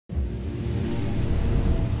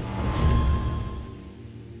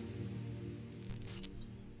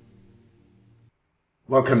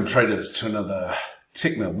Welcome traders to another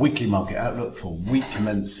Tickmill weekly market outlook for week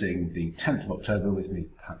commencing the 10th of October with me,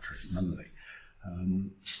 Patrick Nunley.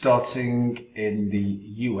 Starting in the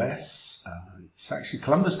US, it's actually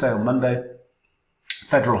Columbus Day on Monday,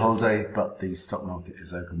 federal holiday, but the stock market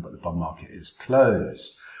is open, but the bond market is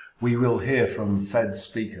closed. We will hear from Fed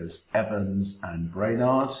speakers Evans and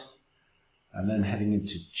Brainard. And then heading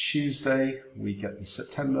into Tuesday, we get the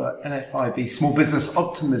September NFIB small business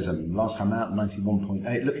optimism. Last time out,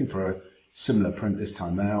 91.8, looking for a similar print this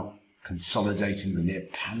time out, consolidating the near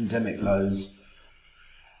pandemic lows.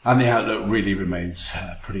 And the outlook really remains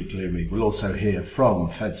pretty gloomy. We'll also hear from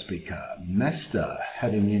Fed speaker Mester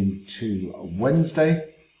heading into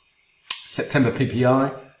Wednesday. September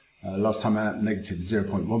PPI, last time out, negative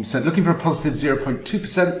 0.1%, looking for a positive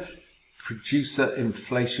 0.2%. Producer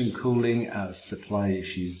inflation cooling as supply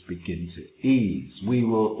issues begin to ease. We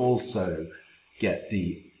will also get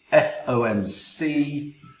the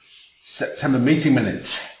FOMC September meeting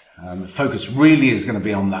minutes. The focus really is going to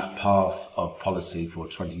be on that path of policy for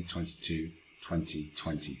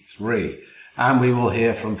 2022-2023. And we will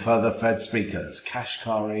hear from further Fed speakers,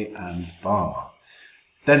 Kashkari and Barr.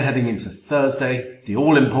 Then heading into Thursday, the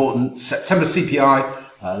all-important September CPI.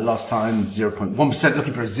 Last time 0.1%,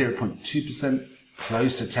 looking for a 0.2%.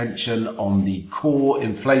 Close attention on the core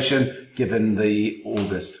inflation given the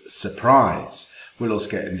August surprise. We'll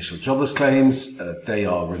also get initial jobless claims. They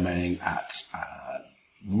are remaining at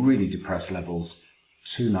really depressed levels,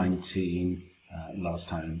 219 last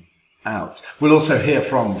time out. We'll also hear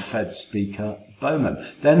from Fed Speaker Bowman.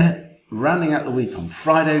 Then rounding out the week on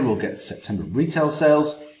Friday, we'll get September retail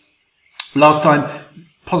sales. Last time,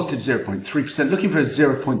 positive 0.3%, looking for a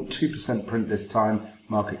 0.2% print this time.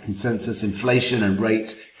 Market consensus, inflation and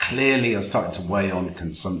rates clearly are starting to weigh on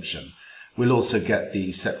consumption. We'll also get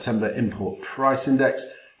the September import price index.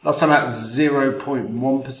 Last time out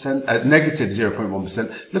 0.1%, negative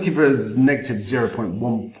 0.1%, looking for a negative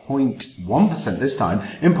 0.1% this time.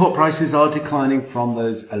 Import prices are declining from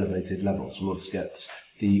those elevated levels. We'll also get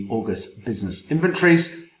the August business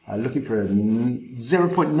inventories. Looking for a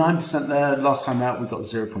 0.9% there. Last time out, we got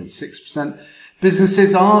 0.6%.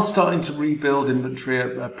 Businesses are starting to rebuild inventory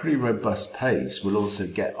at a pretty robust pace. We'll also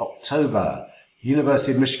get October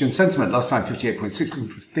University of Michigan sentiment. Last time 58.6, looking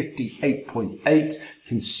for 58.8.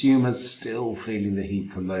 Consumers still feeling the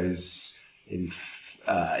heat from those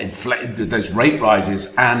those rate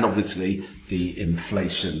rises and obviously the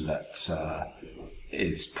inflation that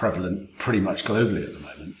is prevalent pretty much globally at the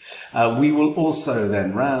moment. We will also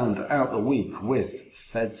then round out the week with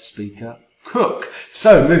Fed Speaker Cook.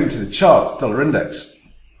 So moving to the charts, dollar index.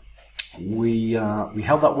 We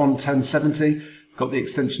held that 110.70, got the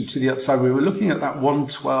extension to the upside. We were looking at that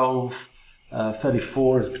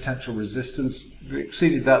 112.34 as potential resistance. We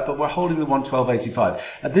exceeded that, but we're holding the 112.85.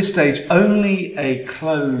 At this stage, only a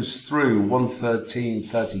close through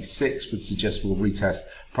 113.36 would suggest we'll retest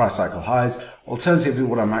price cycle highs. Alternatively,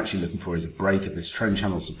 what I'm actually looking for is a break of this trend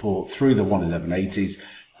channel support through the 111.80s,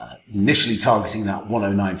 initially targeting that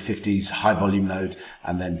 109.50s high volume node,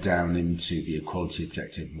 and then down into the equality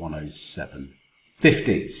objective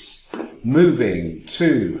 107.50s. Moving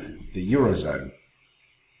to the Eurozone.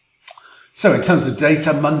 So in terms of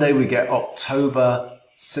data, Monday we get October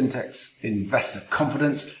Syntex investor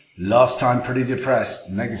confidence. Last time pretty depressed,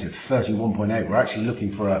 negative 31.8. We're actually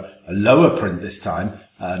looking for a lower print this time,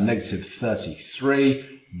 negative 33.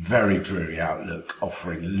 Very dreary outlook,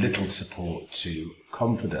 offering little support to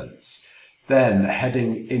confidence. Then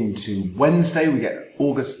heading into Wednesday, we get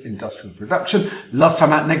August industrial production. Last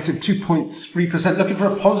time out, negative 2.3%, looking for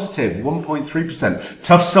a positive 1.3%.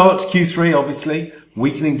 Tough start to Q3, obviously.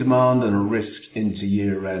 Weakening demand and a risk into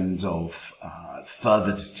year end of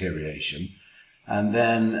further deterioration. And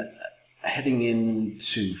then heading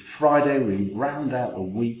into Friday, we round out the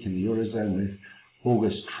week in the Eurozone with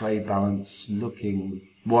August trade balance looking,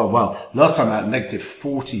 well, last time out, negative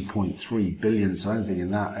 40.3 billion. So anything in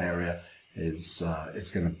that area is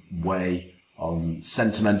going to weigh on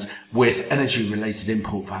sentiment, with energy related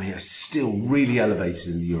import value still really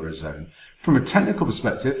elevated in the Eurozone. From a technical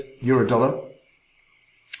perspective, euro dollar,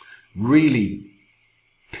 really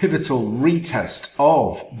pivotal retest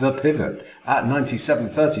of the pivot at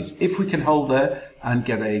 97.30s. If we can hold there and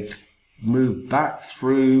get a move back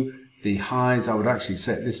through the highs, I would actually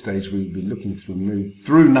say at this stage we would be looking for a move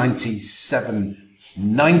through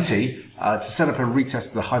 97.90 to set up a retest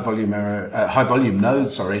of the high volume node,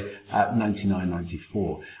 at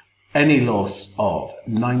 99.94. Any loss of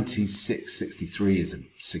 96.63 is a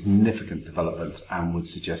significant development and would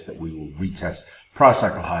suggest that we will retest price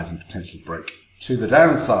cycle highs and potentially break to the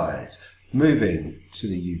downside. Moving to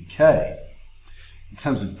the UK. In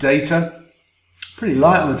terms of data, pretty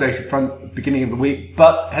light on the data front at the beginning of the week,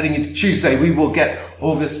 but heading into Tuesday, we will get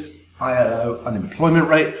August ILO unemployment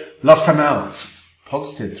rate. Last time out,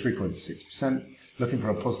 positive 3.6%, looking for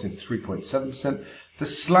a positive 3.7%. The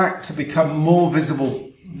slack to become more visible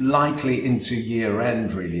likely into year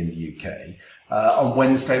end, really, in the UK. On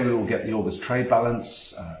Wednesday, we will get the August trade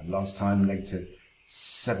balance. Last time, negative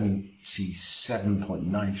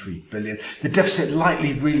 77.93 billion. The deficit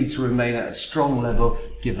likely really to remain at a strong level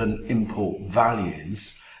given import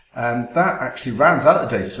values. And that actually rounds out the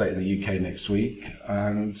data slate in the UK next week.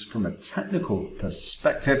 And from a technical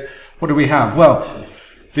perspective, what do we have? Well,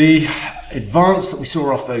 the advance that we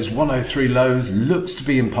saw off those 103 lows looks to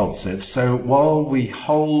be impulsive. So while we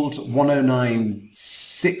hold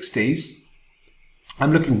 109.60s,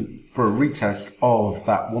 I'm looking for a retest of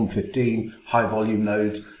that 115 high volume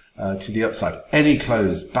node to the upside. Any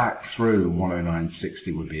close back through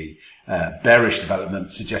 109.60 would be bearish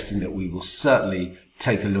development, suggesting that we will certainly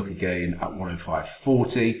take a look again at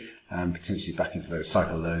 105.40 and potentially back into those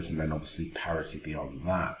cycle lows, and then obviously parity beyond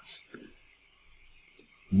that.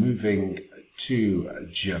 Moving to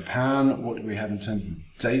Japan, what do we have in terms of the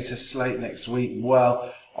data slate next week?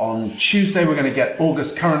 Well, on Tuesday, we're going to get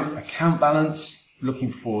August current account balance,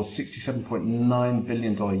 looking for $67.9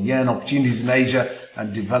 billion yen. Opportunities in Asia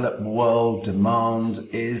and developed world demand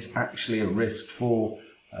is actually a risk for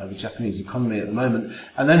the Japanese economy at the moment.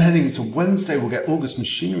 And then heading into Wednesday, we'll get August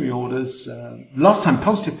machinery orders. Last time,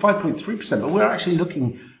 positive 5.3%, but we're actually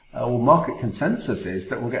looking, or market consensus is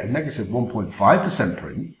that we'll get a negative 1.5%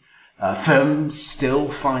 print. Firms still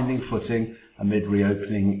finding footing amid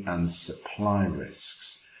reopening and supply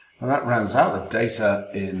risks. And that rounds out the data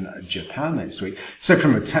in Japan next week. So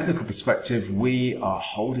from a technical perspective, we are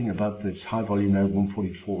holding above this high volume node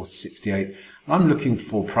 144.68. I'm looking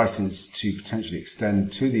for prices to potentially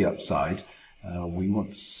extend to the upside. We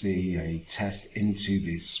want to see a test into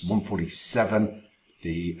this 147,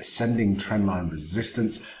 the ascending trendline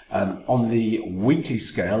resistance. On the weekly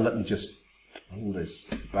scale, let me just pull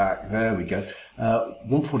this back. There we go.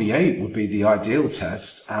 148 would be the ideal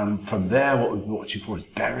test. And from there, what we're watching for is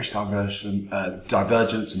bearish divergence in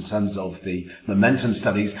terms of the momentum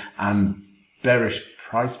studies and bearish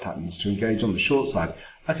price patterns to engage on the short side.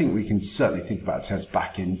 I think we can certainly think about a test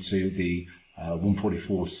back into the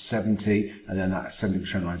 144.70, and then that ascending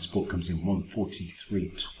trendline support comes in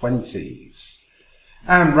 143.20s.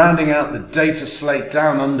 And rounding out the data slate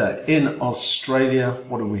down under in Australia,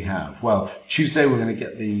 what do we have? Well, Tuesday we're going to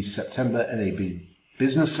get the September NAB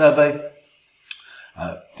business survey.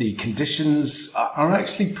 The conditions are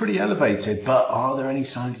actually pretty elevated, but are there any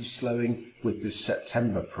signs of slowing with this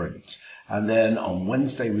September print? And then on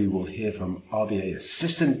Wednesday we will hear from RBA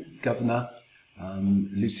Assistant Governor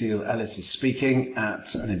Lucille Ellis is speaking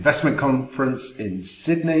at an investment conference in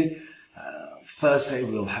Sydney. Thursday,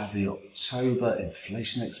 we'll have the October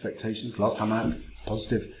inflation expectations. Last time out,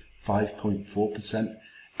 positive 5.4%.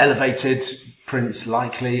 Elevated prints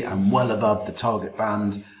likely and well above the target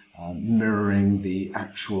band, mirroring the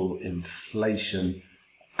actual inflation.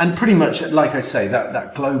 And pretty much, like I say,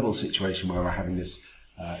 that global situation where we're having this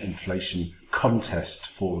inflation contest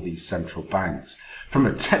for the central banks. From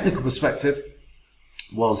a technical perspective,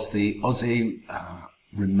 whilst the Aussie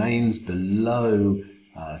remains below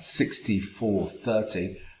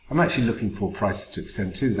 64.30. I'm actually looking for prices to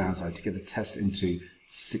extend to the downside to get a test into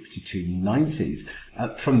 62.90s.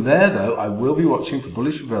 From there, though, I will be watching for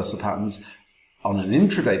bullish reversal patterns on an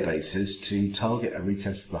intraday basis to target a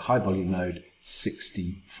retest of the high volume node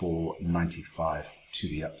 64.95 to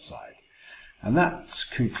the upside. And that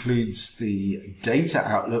concludes the data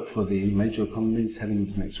outlook for the major economies heading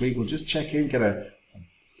into next week. We'll just check in, get a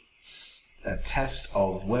test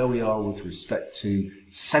of where we are with respect to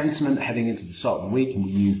sentiment heading into the start of the week, and we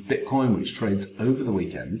use Bitcoin, which trades over the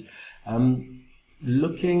weekend.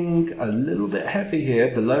 Looking a little bit heavy here,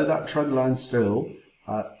 below that trend line still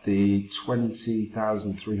at the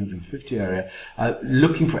 20,350 area.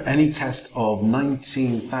 Looking for any test of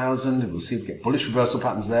 19,000. We'll see if we get bullish reversal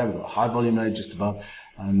patterns there. We've got a high volume node just above,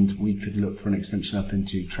 and we could look for an extension up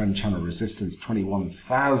into trend channel resistance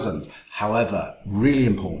 21,000. However, really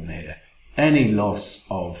important here, any loss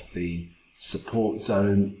of the support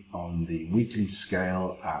zone on the weekly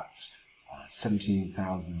scale at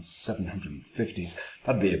 17,750s,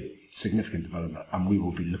 that'd be a significant development, and we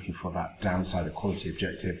will be looking for that downside equality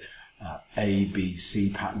objective, A, B,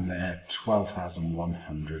 C pattern there,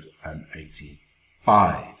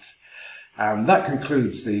 12,185. And that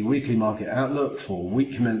concludes the weekly market outlook for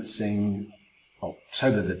week commencing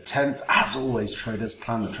October the 10th. As always, traders,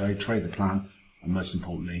 plan the trade the plan, and most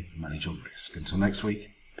importantly, manage your risk. Until next week,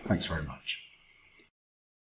 thanks very much.